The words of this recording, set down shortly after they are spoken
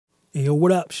Hey, yo,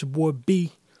 what up? It's your boy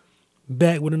B,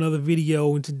 back with another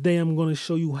video, and today I'm going to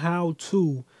show you how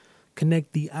to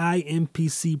connect the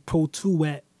iMPC Pro 2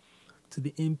 app to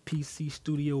the MPC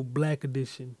Studio Black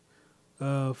Edition.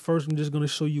 First, I'm just going to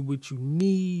show you what you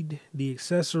need, the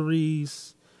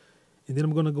accessories, and then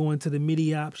I'm going to go into the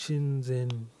MIDI options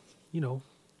and,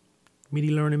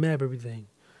 MIDI learn and map everything.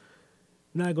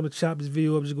 I'm not going to chop this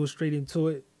video up, just go straight into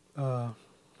it. First,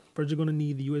 you're going to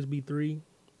need the USB 3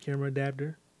 camera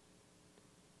adapter.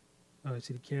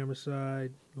 See the camera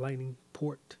side, lightning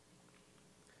port,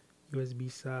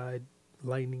 USB side,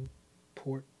 lightning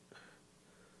port.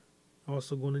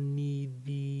 Also going to need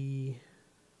the,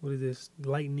 the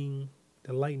lightning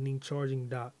charging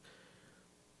dock,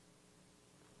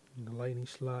 the lightning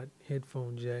slot,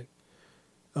 headphone jack.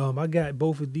 I got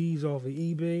both of these off of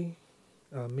eBay.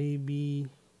 Maybe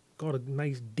got a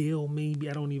nice deal,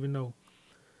 maybe, I don't even know.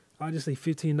 I'll just say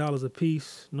 $15 a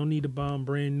piece. No need to buy them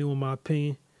brand new in my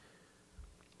opinion.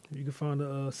 You can find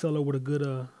a seller with a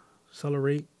good seller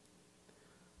rate.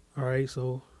 All right,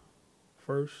 so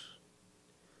first,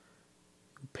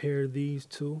 pair these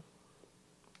two.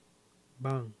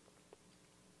 Bang.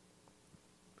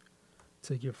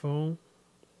 Take your phone,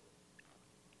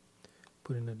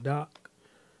 put in the dock,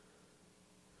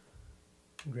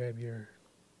 grab your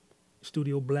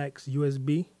Studio Black's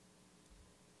USB.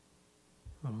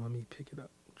 Let me pick it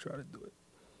up, try to do it.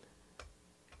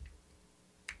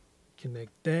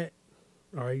 Connect that.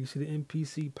 All right, you see the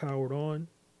MPC powered on,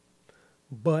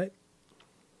 but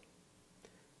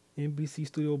MPC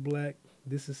Studio Black,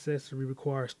 this accessory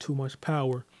requires too much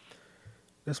power.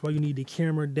 That's why you need the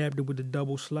camera adapter with the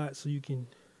double slot so you can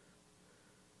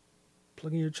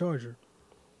plug in your charger.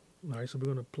 All right, so we're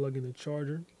gonna plug in the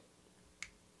charger.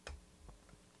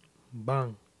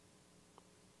 Bang.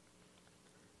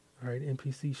 All right,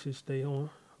 MPC should stay on.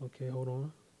 Okay, hold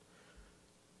on.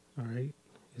 All right.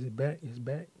 Is it back? It's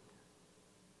back.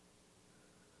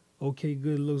 Okay,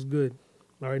 good. Looks good.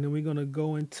 All right, then we're going to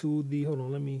go into the, hold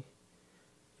on, is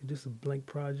this a blank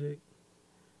project?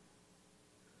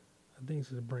 I think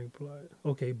this is a blank project.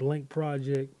 Okay, blank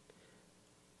project.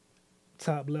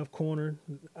 Top left corner,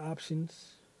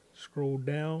 options. Scroll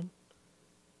down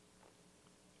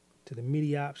to the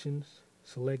MIDI options.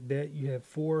 Select that. You have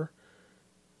four,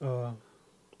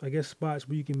 spots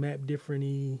where you can map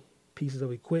different pieces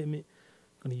of equipment.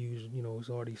 Gonna use, it's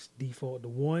already default to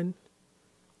 1.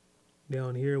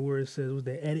 Down here where it says was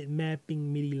the edit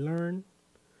mapping MIDI learn.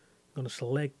 Gonna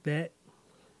select that.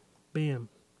 Bam.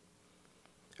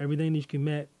 Everything that you can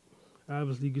map,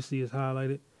 obviously you can see is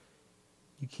highlighted.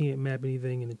 You can't map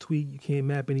anything in the tweak. You can't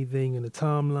map anything in the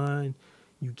timeline.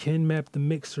 You can map the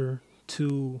mixer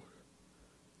to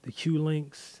the cue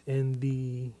links and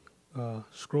the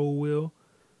scroll wheel.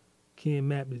 Can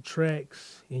map the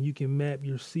tracks, and you can map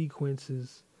your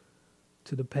sequences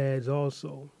to the pads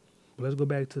also. But let's go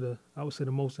back to I would say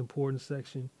the most important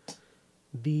section,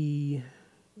 the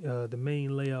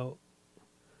main layout.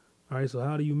 All right, so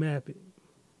how do you map it?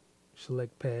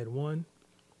 Select pad 1,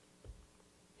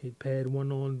 hit pad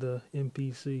 1 on the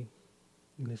MPC,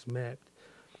 and it's mapped.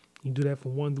 You do that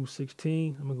from 1 through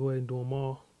 16. I'm gonna go ahead and do them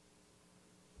all.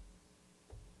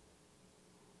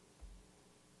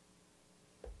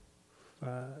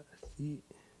 5, 6,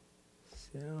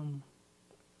 7,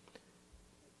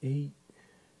 8.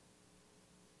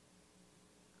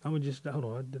 I'm gonna just hold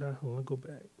on. Go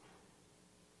back.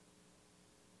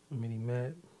 MIDI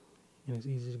map, and it's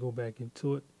easy to go back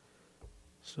into it.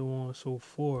 So on and so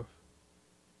forth.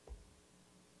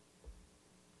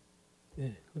 Yeah,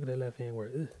 look at that left hand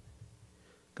work.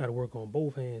 Got to work on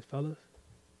both hands, fellas.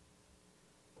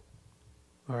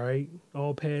 All right,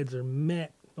 all pads are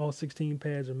mapped. All 16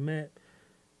 pads are mapped.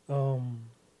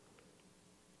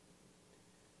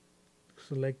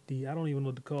 Select the, I don't even know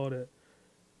what to call that,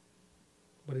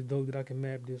 but it's dope that I can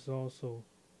map this also.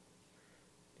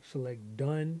 Select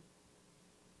done.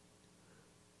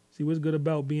 See, what's good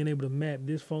about being able to map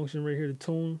this function right here,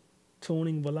 the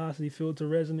tuning, velocity, filter,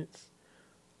 resonance,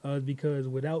 is because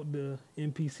without the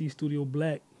MPC Studio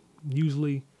Black,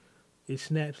 usually it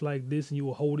snaps like this and you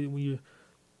will hold it when you're,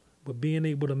 but being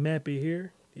able to map it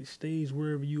here, it stays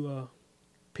wherever you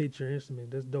pitch your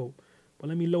instrument. That's dope. But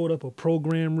let me load up a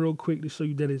program real quick to show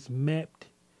you that it's mapped.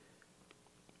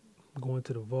 I'm going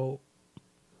to the vault.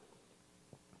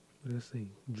 Let's see,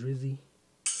 Drizzy.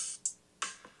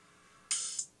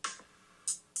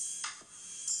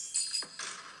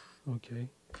 Okay.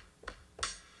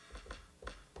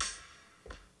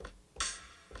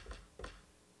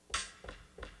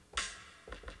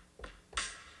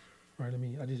 All right,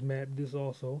 I just mapped this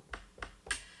also.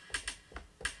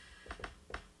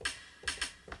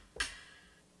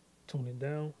 Tone it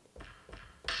down.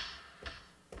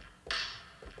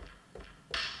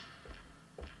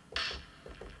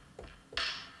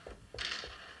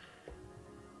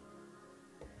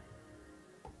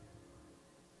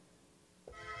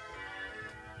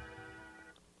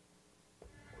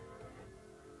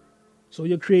 So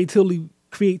your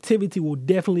creativity will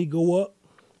definitely go up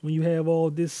when you have all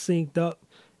this synced up.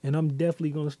 And I'm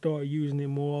definitely going to start using it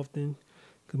more often.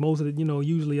 Because most of the,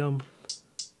 usually I'm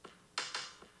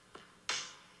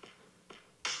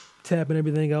tapping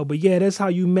everything out. But yeah, that's how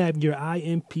you map your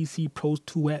iMPC Pro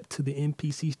 2 app to the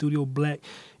MPC Studio Black.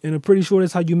 And I'm pretty sure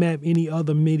that's how you map any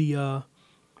other MIDI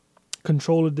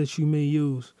controller that you may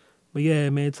use. But yeah,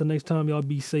 man, until next time, y'all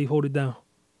be safe. Hold it down.